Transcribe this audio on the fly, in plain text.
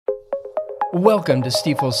Welcome to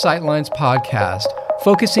Stifel's Sightlines podcast,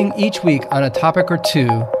 focusing each week on a topic or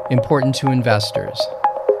two important to investors.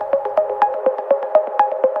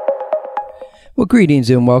 Well, greetings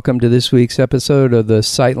and welcome to this week's episode of the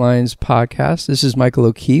Sightlines podcast. This is Michael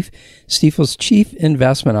O'Keefe, Stifel's Chief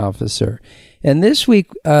Investment Officer. And this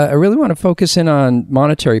week, I really want to focus in on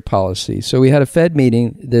monetary policy. So we had a Fed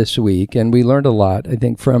meeting this week, and we learned a lot, I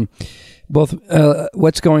think, from both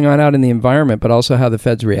what's going on out in the environment, but also how the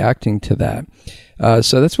Fed's reacting to that.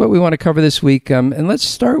 So that's what we want to cover this week. And let's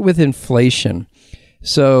start with inflation.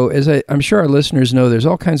 So as I'm sure our listeners know, there's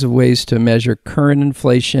all kinds of ways to measure current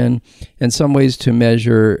inflation and some ways to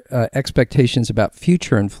measure expectations about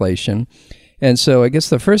future inflation. And so I guess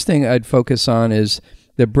the first thing I'd focus on is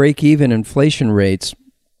the break-even inflation rates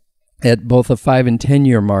at both a 5 and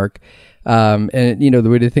 10-year mark. And, you know, the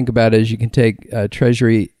way to think about it is you can take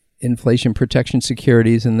Treasury inflation protection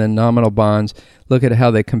securities and then nominal bonds, look at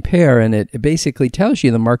how they compare, and it basically tells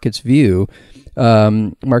you the market's view,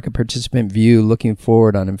 market participant view looking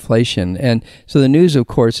forward on inflation. And so the news, of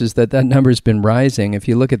course, is that number's been rising. If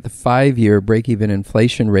you look at the 5-year break-even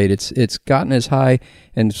inflation rate, it's gotten as high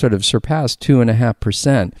and sort of surpassed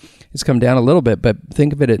 2.5%. It's come down a little bit, but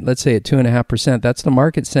think of it at, let's say, at 2.5%. That's the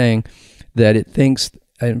market saying that it thinks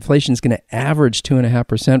inflation is going to average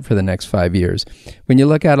 2.5% for the next 5 years. When you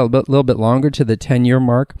look at a little bit longer to the 10-year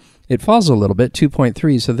mark, it falls a little bit,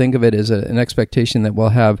 2.3. So think of it as an expectation that we'll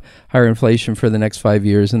have higher inflation for the next 5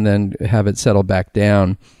 years and then have it settle back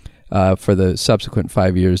down for the subsequent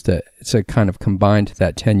 5 years. It's a kind of combined to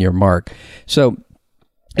that 10-year mark. So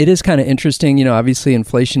it is kind of interesting. You know, obviously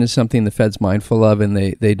inflation is something the Fed's mindful of, and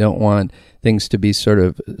they don't want things to be sort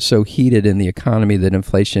of so heated in the economy that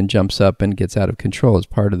inflation jumps up and gets out of control as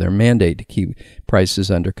part of their mandate to keep prices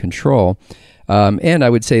under control. And I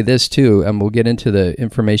would say this too, and we'll get into the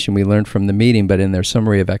information we learned from the meeting, but in their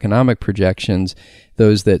summary of economic projections,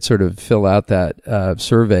 those that sort of fill out that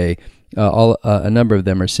survey, a number of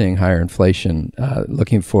them are seeing higher inflation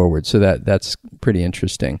looking forward. So that's pretty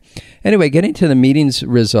interesting. Anyway, getting to the meeting's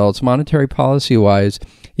results, monetary policy-wise,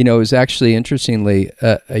 you know, it was actually, interestingly,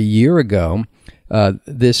 a year ago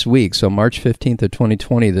this week, so March 15th of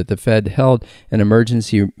 2020, that the Fed held an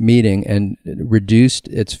emergency meeting and reduced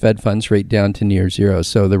its Fed funds rate down to near zero,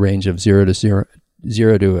 so the range of 0 to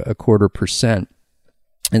 0.25%.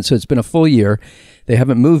 And so it's been a full year. They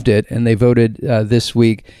haven't moved it, and they voted this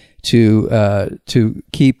week to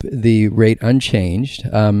keep the rate unchanged.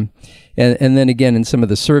 And then again, in some of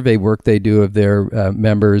the survey work they do of their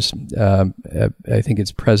members, I think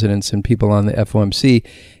it's presidents and people on the FOMC,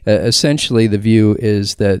 essentially the view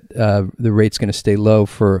is that the rate's going to stay low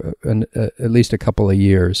for at least a couple of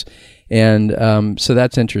years. And so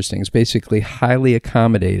that's interesting. It's basically highly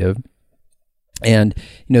accommodative. And,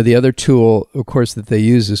 you know, the other tool, of course, that they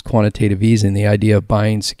use is quantitative easing, the idea of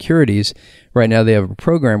buying securities. Right now they have a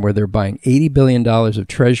program where they're buying $80 billion of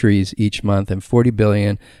treasuries each month and $40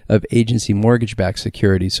 billion of agency mortgage-backed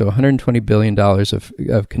securities. So $120 billion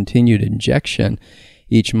of continued injection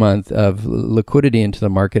each month of liquidity into the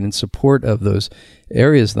market in support of those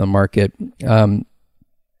areas of the market. And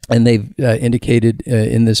they've indicated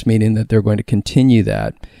in this meeting that they're going to continue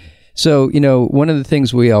that. So, you know, one of the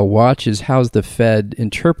things we all watch is how's the Fed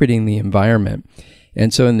interpreting the environment.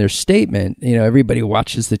 And so in their statement, you know, everybody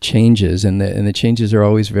watches the changes, and the changes are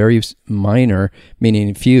always very minor,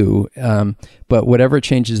 meaning few. But whatever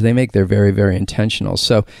changes they make, they're very, very intentional.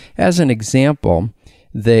 So as an example,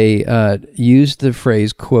 they used the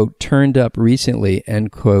phrase, quote, turned up recently,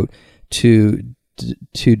 end quote, to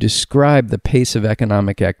describe the pace of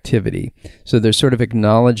economic activity. So they're sort of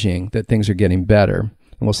acknowledging that things are getting better.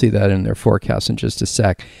 And we'll see that in their forecast in just a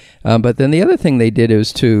sec. But then the other thing they did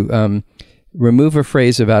is to remove a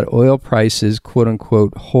phrase about oil prices, quote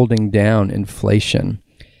unquote, holding down inflation,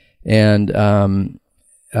 and you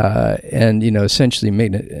know, essentially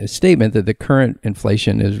made a statement that the current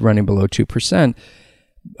inflation is running below 2%,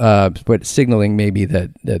 but signaling maybe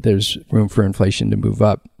that there's room for inflation to move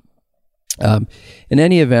up. In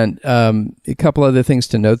any event, a couple other things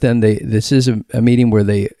to note then. This is a meeting where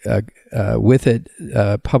they, with it,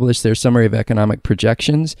 published their summary of economic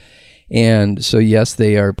projections. And so, yes,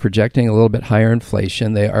 they are projecting a little bit higher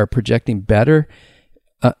inflation. They are projecting better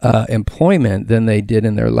employment than they did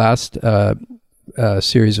in their last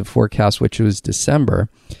series of forecasts, which was December.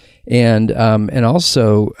 And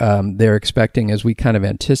also they're expecting, as we kind of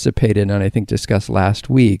anticipated and I think discussed last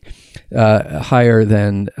week, higher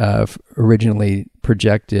than originally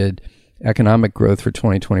projected economic growth for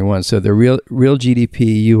 2021. So the real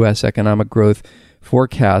GDP U.S. economic growth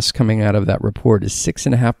forecast coming out of that report is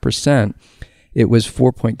 6.5%. It was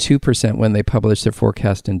 4.2% when they published their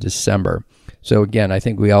forecast in December. So again, I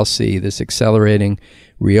think we all see this accelerating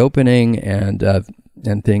reopening and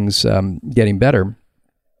things getting better.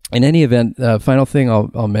 In any event, final thing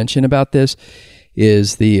I'll mention about this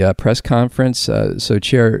is the press conference. So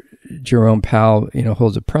Chair Jerome Powell,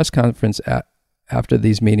 holds a press conference after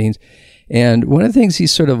these meetings. And one of the things he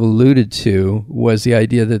sort of alluded to was the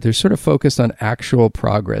idea that they're sort of focused on actual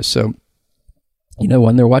progress. So,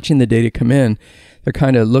 when they're watching the data come in, they're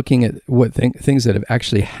kind of looking at what things that have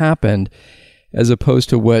actually happened as opposed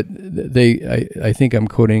to what I think I'm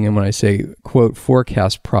quoting him when I say, quote,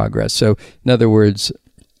 forecast progress. So in other words,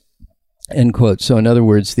 end quote. So in other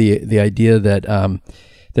words, the idea that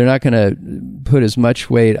they're not going to put as much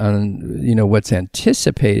weight on, what's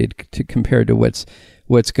anticipated compared to what's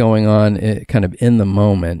going on kind of in the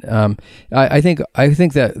moment. I think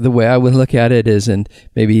that the way I would look at it is, and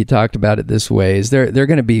maybe he talked about it this way, is they're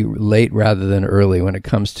going to be late rather than early when it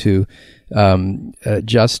comes to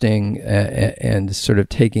adjusting and sort of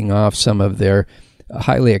taking off some of their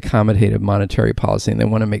highly accommodative monetary policy. And they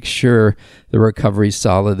want to make sure the recovery's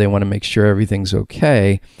solid. They want to make sure everything's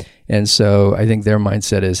okay. And so I think their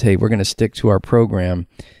mindset is, hey, we're going to stick to our program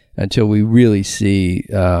until we really see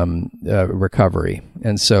recovery.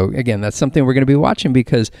 And so, again, that's something we're going to be watching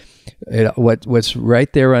because what's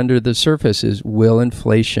right there under the surface is, will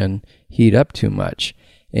inflation heat up too much?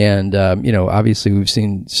 And, obviously we've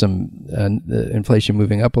seen some inflation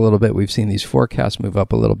moving up a little bit. We've seen these forecasts move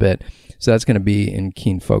up a little bit. So that's going to be in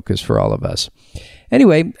keen focus for all of us.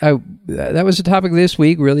 Anyway, that was the topic this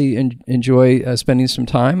week. Really enjoy spending some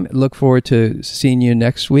time. Look forward to seeing you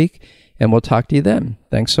next week, and we'll talk to you then.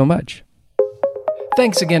 Thanks so much.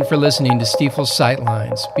 Thanks again for listening to Stifel's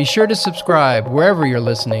Sightlines. Be sure to subscribe wherever you're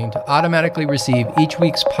listening to automatically receive each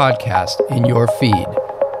week's podcast in your feed.